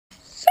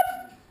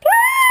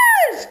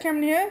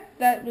Cameron here.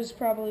 That was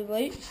probably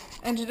late.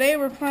 And today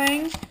we're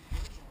playing,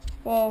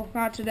 well,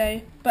 not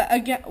today, but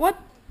again, what?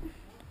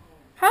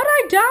 How did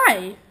I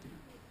die?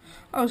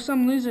 Oh,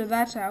 some loser,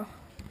 that's how.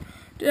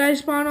 Did I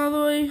spawn all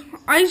the way?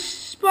 I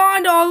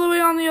spawned all the way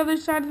on the other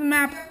side of the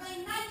map. You're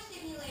playing Knife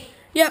Simulator.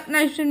 Yep,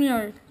 Knife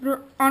Simulator.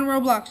 On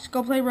Roblox.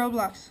 Go play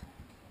Roblox.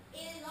 It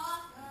is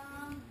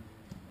awesome.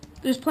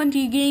 There's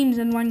plenty of games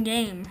in one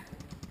game.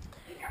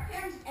 If your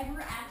parents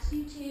ever ask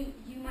you to,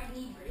 you might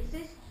need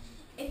braces.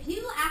 If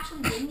you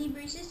actually did need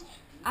braces,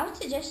 I would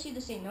suggest you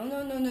to say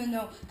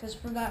no. Because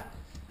for that,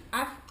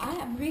 I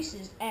have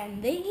braces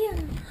and they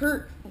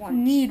hurt once.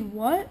 Need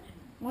what?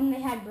 When I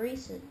had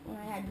braces.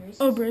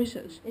 Oh,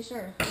 braces. They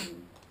started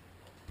hurting.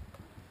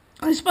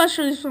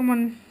 Especially if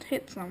someone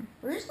hits them.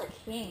 Where's the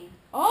king?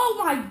 Oh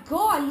my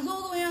god, he's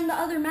all the way on the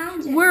other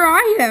mountain. Where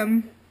I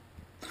am.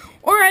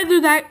 Or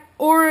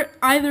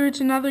either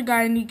it's another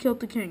guy and he killed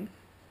the king.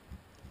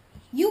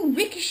 You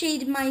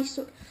ricocheted my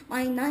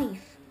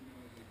knife.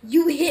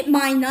 You hit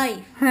my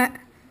knife.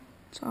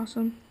 It's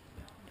awesome.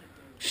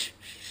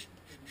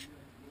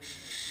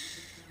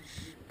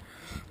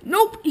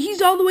 Nope,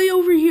 he's all the way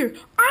over here.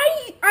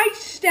 I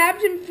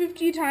stabbed him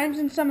 50 times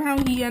and somehow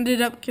he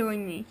ended up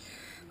killing me.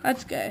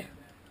 That's gay.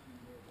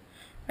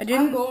 I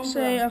didn't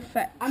say a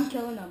fact. I'm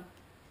killing him.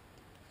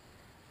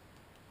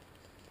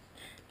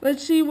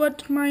 Let's see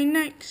what my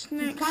next.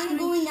 He's kind of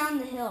going down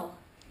the hill.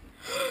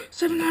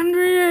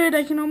 700.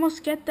 I can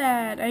almost get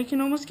that. I can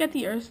almost get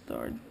the Earth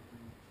Sword.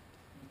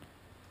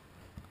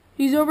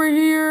 He's over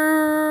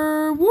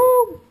here.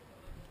 Woo!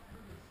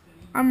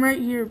 I'm right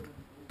here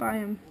by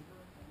him.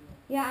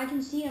 Yeah, I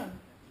can see him.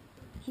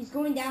 He's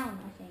going down,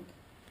 I think.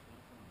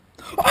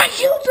 Oh, I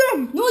killed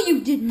him! No,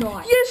 you did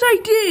not. Yes, I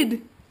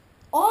did.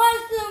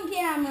 Awesome,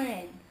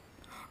 Cameron.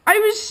 I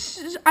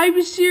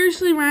was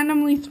seriously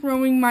randomly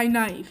throwing my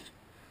knife.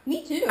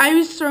 Me too. I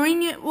was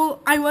throwing it. Well,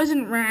 I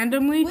wasn't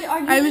randomly. Wait, are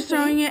you I was the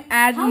throwing king? it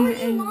at How an are you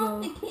angle.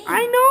 not the king?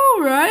 I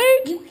know,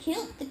 right? You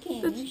killed the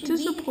king. That's You should be the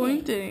king.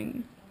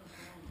 disappointing.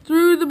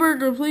 Through the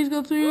burger, please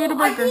go through the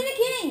burger. I see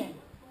the king.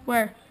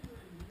 Where?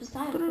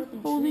 Beside But the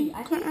flipping holy tree.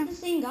 I think it's the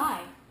same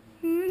guy.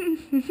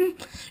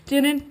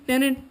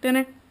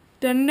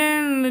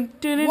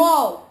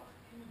 Whoa!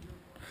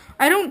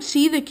 I don't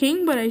see the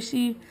king, but I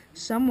see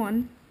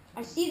someone.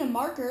 I see the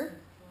marker.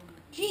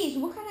 Jeez,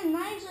 what kind of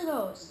knives are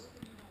those?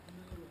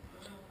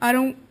 I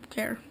don't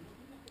care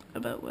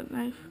about what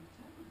knife.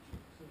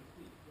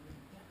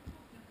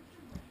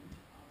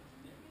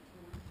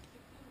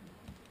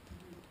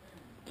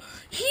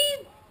 He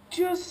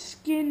just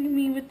skinned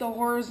me with the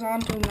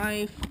horizontal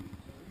knife.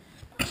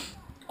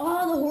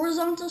 Oh, the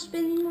horizontal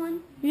spinning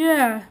one?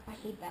 Yeah. I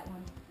hate that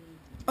one.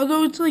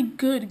 Although it's like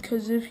good,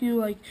 because if you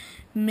like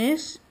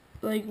miss,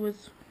 like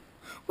with.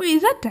 Wait,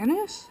 is that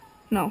Dennis?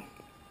 No.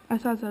 I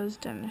thought that was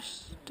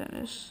Dennis.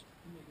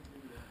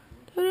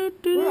 Where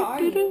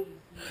are you?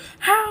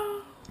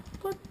 How?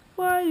 What?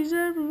 Why is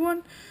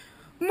everyone?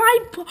 My.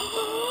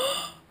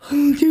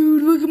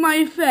 Dude, look at my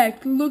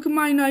effect. Look at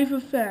my knife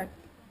effect.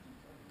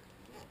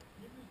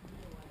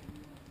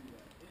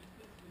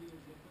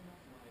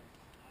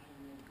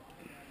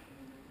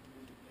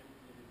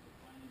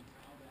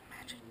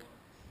 Magic.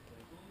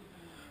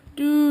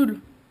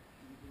 Dude.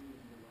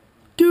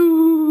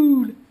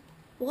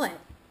 What?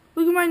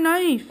 Look at my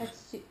knife.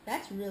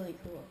 That's really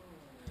cool.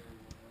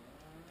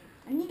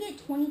 I need to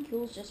get 20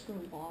 kills just for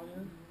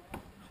water.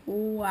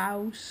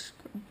 Wow.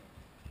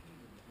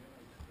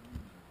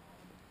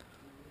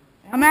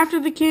 I'm after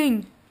the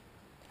king.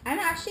 I'm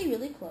actually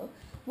really close.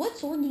 What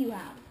sword do you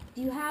have?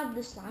 Do you have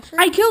the slasher?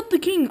 I killed the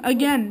king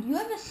again. You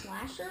have a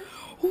slasher?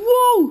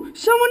 Whoa!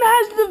 Someone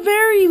has the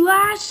very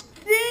last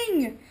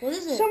thing. What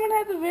is it? Someone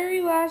had the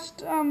very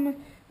last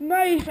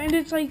knife, and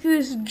it's like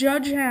this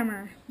judge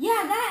hammer.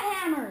 Yeah,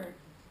 that hammer.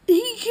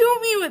 He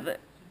killed me with it.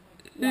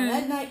 Yeah,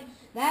 that knife.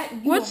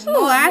 What's the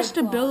last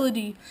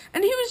ability?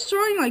 And he was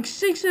throwing like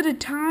 6 at a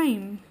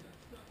time.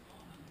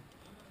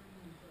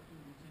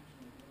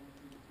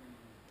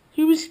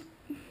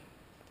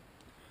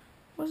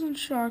 Wasn't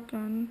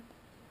shotgun.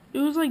 It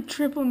was like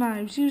triple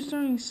knives. He was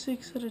throwing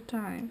 6 at a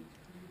time.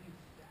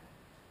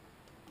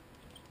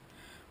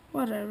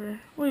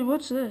 Whatever. Wait,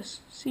 what's this?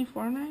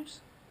 C4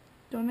 knives?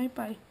 Donate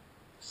by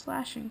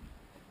slashing.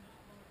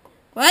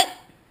 What?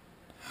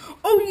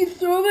 Oh, you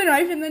throw the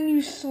knife and then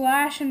you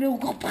slash and it'll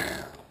go.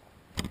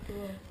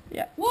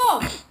 Yeah.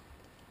 Whoa!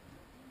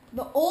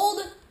 The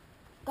old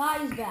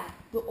guy is back.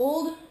 The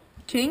old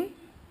king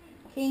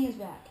is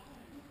back.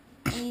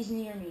 And he's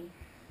near me.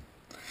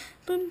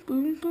 Boom,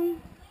 boom,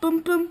 boom,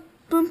 boom, boom,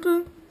 boom,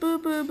 boom,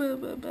 boom, boom,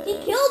 boom, boom. He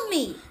killed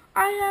me.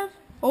 I have.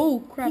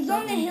 Oh crap! He's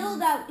on the hill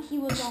that he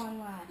was on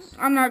last.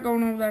 I'm not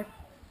going over there.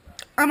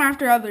 I'm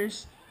after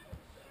others.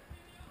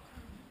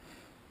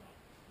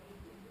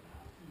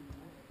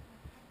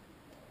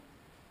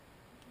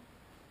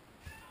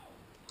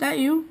 That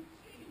you?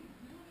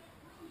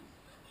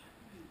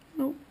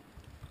 Nope.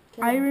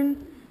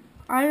 Iron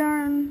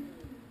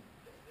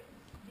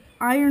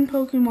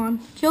Pokemon.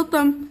 Killed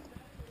them.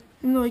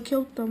 Even though I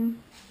killed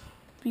them.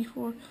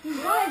 before.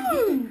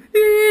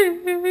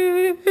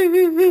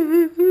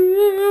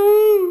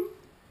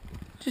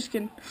 Just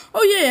kidding.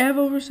 Oh yeah, I have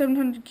over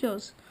 700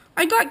 kills.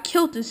 I got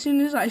killed as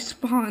soon as I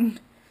spawned.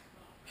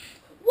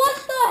 What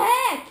the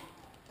heck?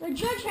 The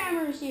judge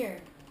hammer is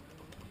here.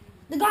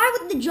 The guy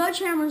with the judge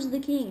hammer is the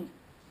king.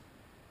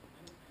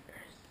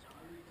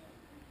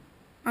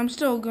 I'm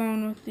still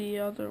going with the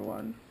other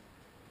one.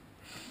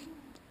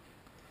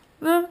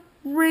 The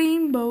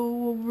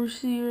rainbow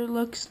overseer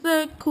looks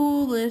the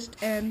coolest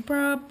and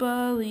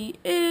probably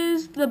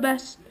is the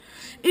best.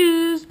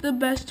 Is the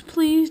best.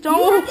 Please don't.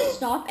 Do you have to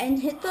stop and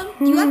hit them?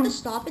 Do you have to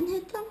stop and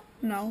hit them?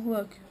 No,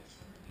 look.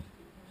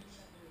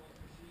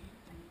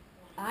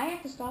 I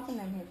have to stop and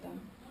then hit them.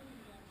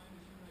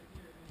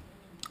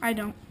 I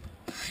don't.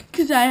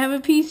 Because I have a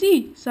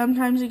PC.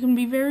 Sometimes it can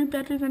be very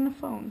better than a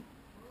phone.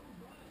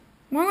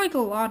 More like a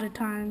lot of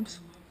times.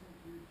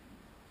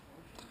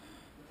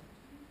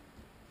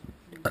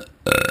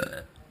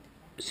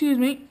 Excuse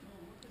me.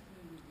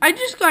 I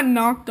just got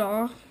knocked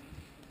off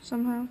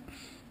somehow.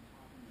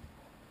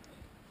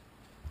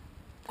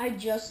 I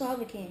just saw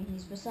the king.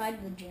 He's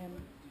beside the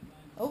gym.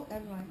 Oh,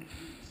 never mind.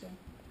 So.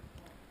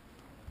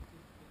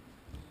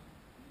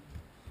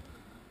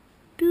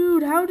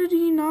 Dude, how did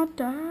he not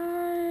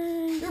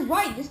die? You're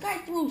right. This guy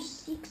throws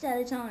 6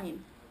 at a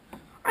time.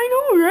 I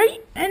know,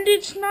 right? And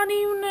it's not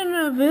even an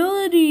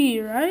ability,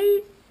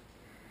 right?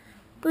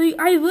 Like,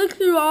 I looked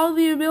through all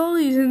the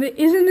abilities and it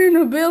isn't an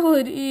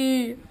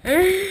ability.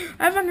 I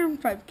have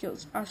 105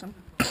 kills. Awesome.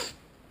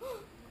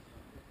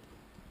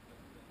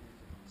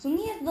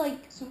 Somebody had,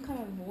 like, some kind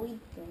of void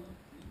thing.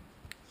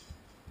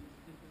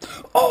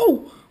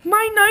 Oh!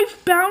 My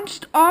knife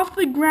bounced off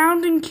the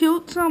ground and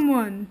killed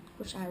someone.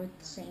 Which I would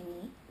say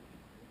me.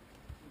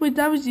 Wait,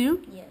 that was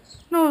you?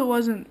 Yes. No, it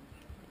wasn't.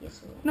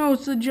 Yes, it was. No,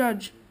 it's the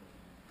judge.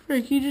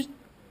 Frick, you just...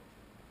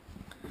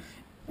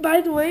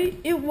 By the way,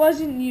 it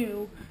wasn't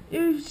you. It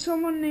was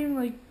someone named,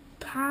 like,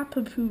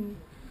 Papapoo.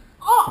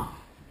 Oh!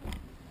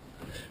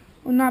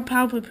 Well, not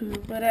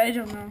Palpapoo, but I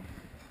don't know.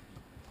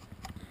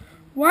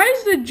 Why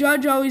is the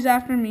judge always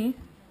after me?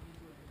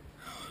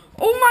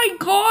 Oh my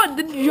god,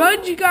 the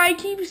judge guy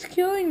keeps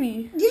killing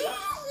me. Did you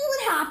see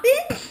what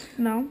happened?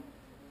 No.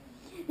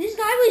 This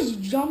guy was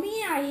jumping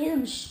and I hit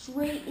him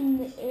straight in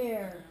the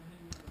air.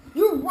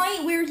 You're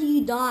right where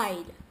he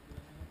died.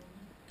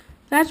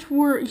 That's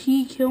where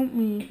he killed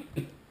me.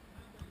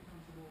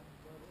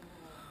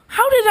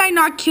 How did I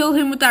not kill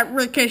him with that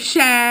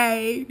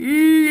ricochet?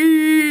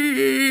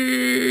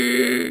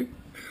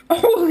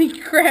 Holy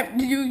crap,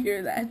 did you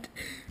hear that?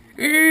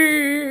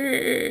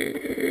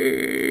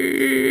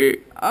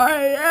 I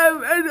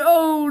am an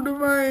old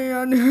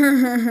man.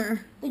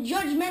 The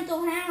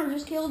judgmental hammer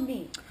just killed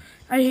me.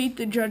 I hate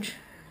the judge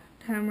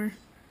hammer.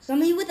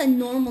 Somebody with a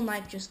normal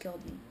knife just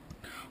killed me.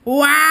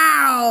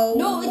 Wow.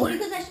 No, it's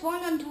because I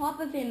spawned on top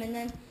of him and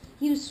then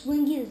he was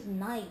swinging his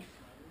knife.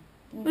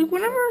 Like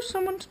whenever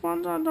someone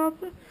spawns on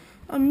top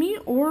of me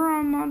or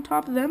I'm on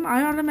top of them,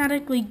 I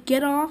automatically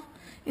get off,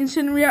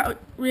 instant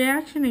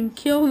reaction, and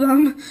kill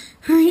them.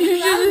 That's what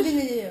I was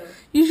gonna do.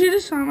 You should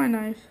have saw my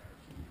knife.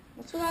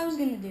 That's what I was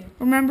gonna do.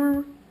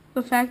 Remember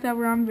the fact that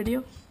we're on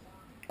video?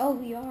 Oh,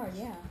 we are,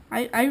 yeah.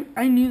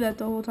 I knew that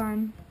the whole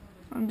time.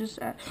 I'm just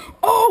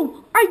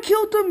Oh! I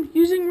killed them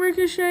using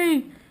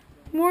ricochet.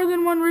 More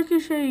than one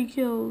ricochet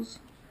kills.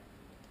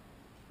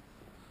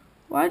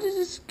 Why does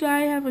this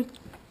guy have a...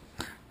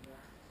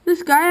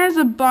 This guy has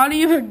a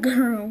body of a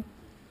girl,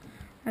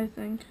 I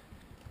think.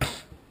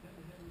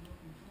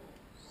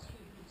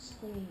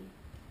 Sleep.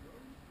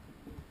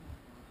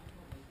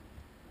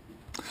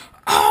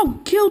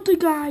 Oh! Killed a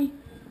guy.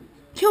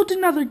 Killed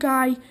another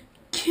guy.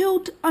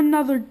 Killed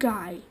another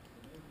guy.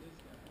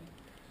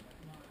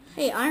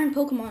 Hey, Iron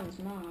Pokemon is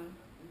mine.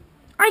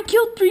 I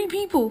killed 3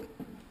 people.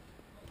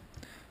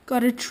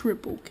 Got a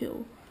triple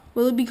kill.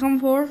 Will it become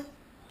 4?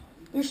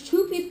 There's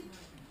 2 people.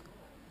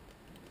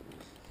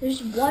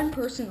 There's 1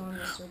 person on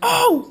this server.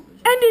 Oh!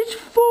 And it's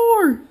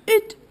 4!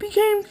 It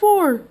became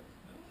 4.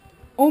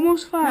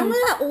 Almost 5. Remember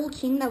that old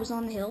king that was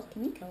on the hill?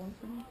 Can you kill him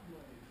for me?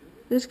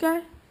 This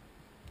guy?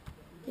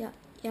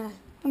 Yeah.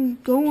 I'm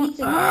going.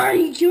 Pizza.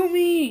 He killed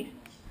me.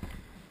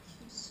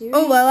 Seriously?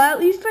 Oh, well, at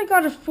least I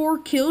got a 4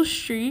 kill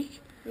streak.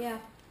 Yeah.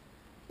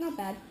 Not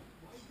bad.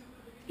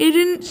 It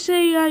didn't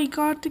say I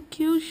got the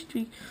kill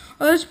streak.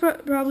 Oh, that's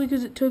probably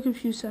because it took a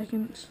few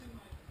seconds.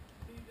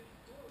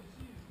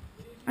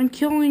 I'm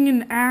killing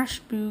an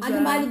Ashboo guy. I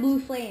can buy the blue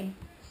flame.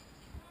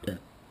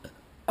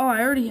 Oh,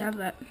 I already have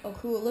that. Oh,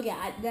 cool. Look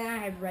at it. Then I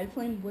have red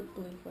flame with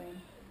blue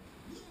flame.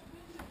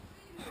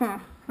 Huh.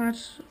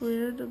 That's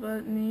weird,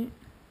 but neat.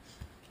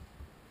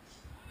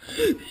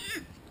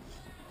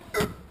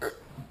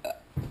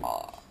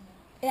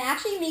 It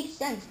actually makes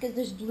sense because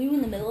there's blue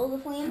in the middle of the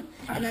flame,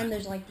 and then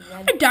there's like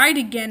red. I died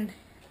again.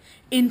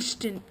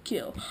 Instant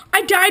kill.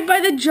 I died by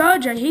the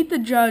judge. I hate the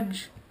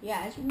judge.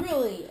 Yeah, it's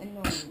really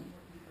annoying.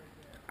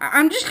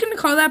 I'm just going to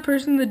call that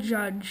person the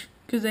judge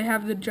because they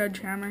have the judge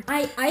hammer.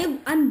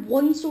 I'm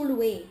 1 sword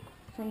away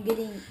from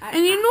getting...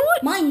 And you know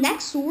what? My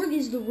next sword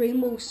is the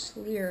Rainbow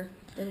Slayer.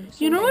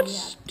 You know what's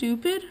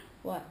stupid?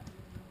 What?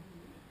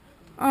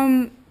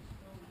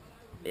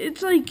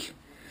 It's like,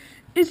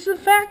 it's the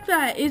fact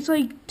that it's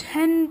like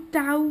 10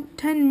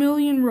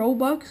 million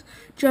Robux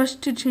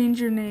just to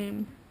change your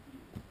name.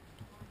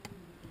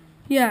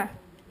 Yeah.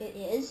 It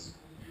is?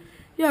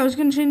 Yeah, I was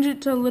gonna change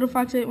it to Little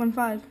Fox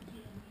 815.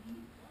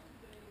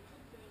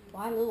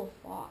 Why Little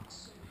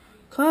Fox?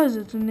 Cause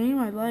it's a name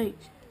I like.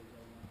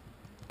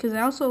 Cause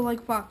I also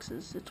like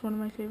foxes. It's one of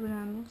my favorite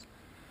animals.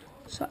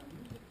 So,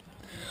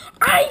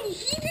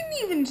 he didn't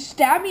even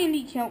stab me and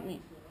he killed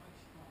me.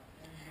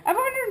 I have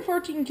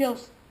 114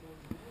 kills.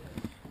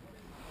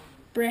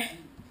 Bruh.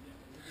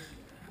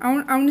 I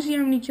want to see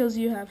how many kills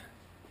you have.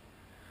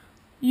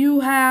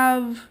 You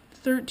have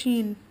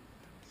 13.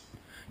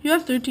 You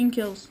have 13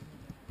 kills.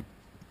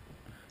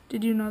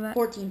 Did you know that?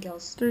 14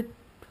 kills.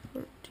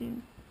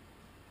 14.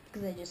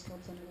 Because I just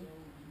killed somebody.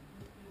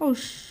 Oh,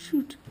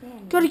 shoot.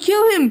 Damn. Gotta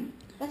kill him.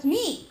 That's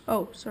me.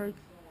 Oh, sorry.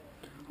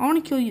 I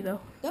want to kill you,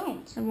 though.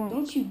 Don't. I won't.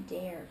 Don't you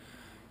dare.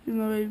 Even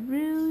though I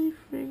really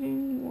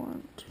friggin'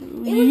 want to. It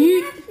was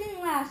an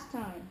accident last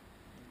time.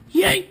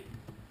 Yay!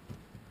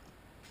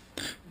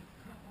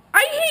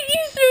 I hit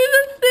you through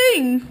the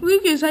thing!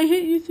 Lucas, I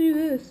hit you through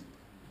this.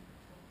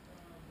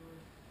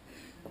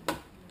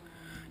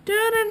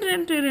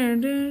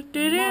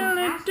 Mom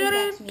has to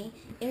text me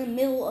in the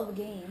middle of a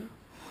game.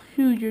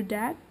 Who, your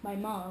dad? My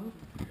mom.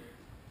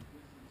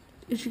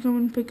 Is she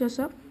coming to pick us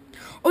up?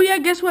 Oh yeah,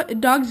 guess what? A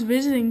dog's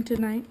visiting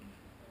tonight.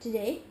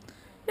 Today?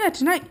 Yeah,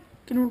 tonight.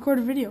 Gonna record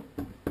a video.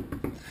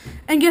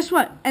 And guess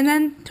what? And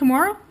then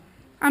tomorrow,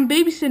 I'm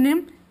babysitting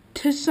him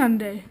to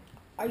Sunday.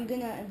 Are you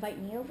gonna invite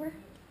me over?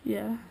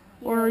 Yeah.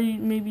 Or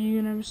maybe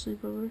you're gonna have a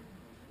sleepover.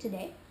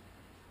 Today?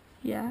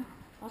 Yeah.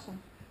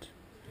 Awesome.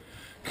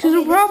 Because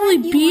it'll probably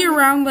be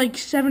around like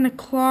 7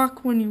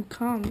 o'clock when you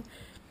come.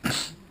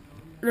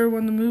 Or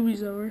when the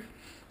movie's over.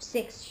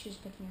 6, she was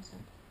picking us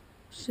up.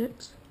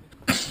 6?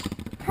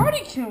 How'd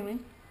he kill me?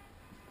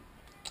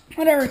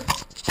 Whatever.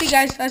 Hey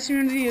guys, that's the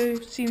end of the video.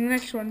 See you in the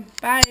next one.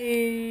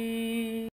 Bye.